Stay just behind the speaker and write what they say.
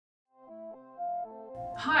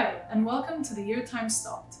Hi, and welcome to The Year Time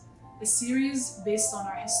Stopped, a series based on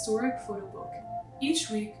our historic photo book.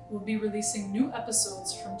 Each week, we'll be releasing new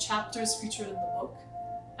episodes from chapters featured in the book,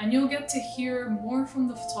 and you'll get to hear more from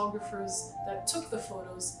the photographers that took the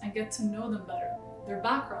photos and get to know them better, their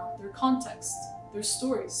background, their context, their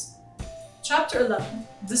stories. Chapter 11,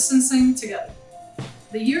 Distancing Together.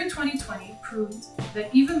 The year 2020 proved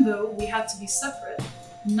that even though we had to be separate,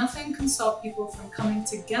 nothing can stop people from coming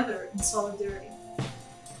together in solidarity.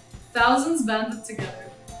 Thousands banded together,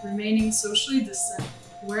 remaining socially distant,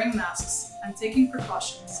 wearing masks, and taking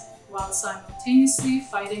precautions while simultaneously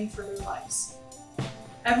fighting for their lives.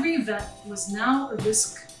 Every event was now a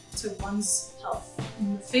risk to one's health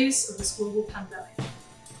in the face of this global pandemic.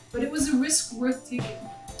 But it was a risk worth taking.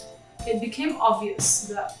 It became obvious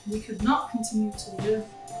that we could not continue to live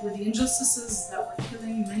with the injustices that were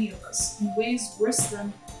killing many of us in ways worse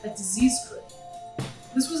than a disease could.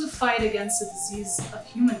 This was a fight against a disease of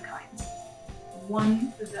humankind,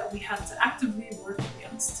 one that we had to actively work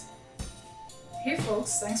against. Hey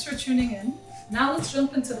folks, thanks for tuning in. Now let's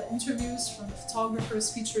jump into the interviews from the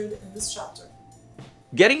photographers featured in this chapter.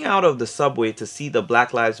 Getting out of the subway to see the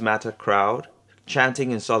Black Lives Matter crowd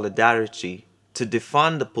chanting in solidarity to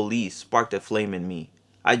defund the police sparked a flame in me.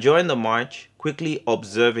 I joined the march, quickly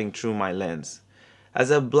observing through my lens. As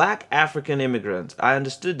a black African immigrant, I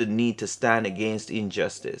understood the need to stand against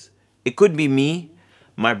injustice. It could be me,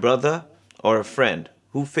 my brother, or a friend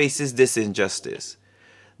who faces this injustice.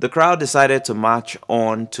 The crowd decided to march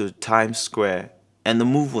on to Times Square, and the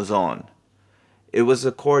move was on. It was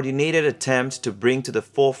a coordinated attempt to bring to the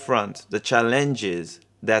forefront the challenges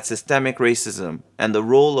that systemic racism and the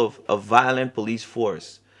role of a violent police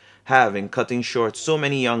force have in cutting short so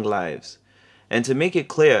many young lives, and to make it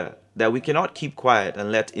clear that we cannot keep quiet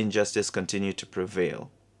and let injustice continue to prevail.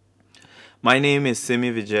 My name is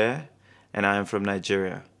Simi Vijay, and I am from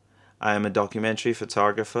Nigeria. I am a documentary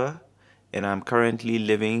photographer, and I'm currently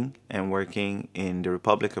living and working in the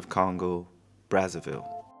Republic of Congo, Brazzaville.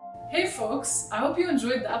 Hey folks, I hope you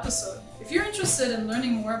enjoyed the episode. If you're interested in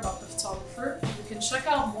learning more about the photographer, you can check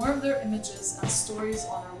out more of their images and stories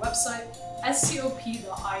on our website,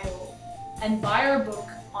 scop.io, and buy our book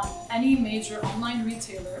on any major online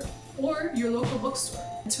retailer or your local bookstore.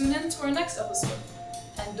 Tune in to our next episode.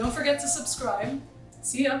 And don't forget to subscribe.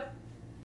 See ya!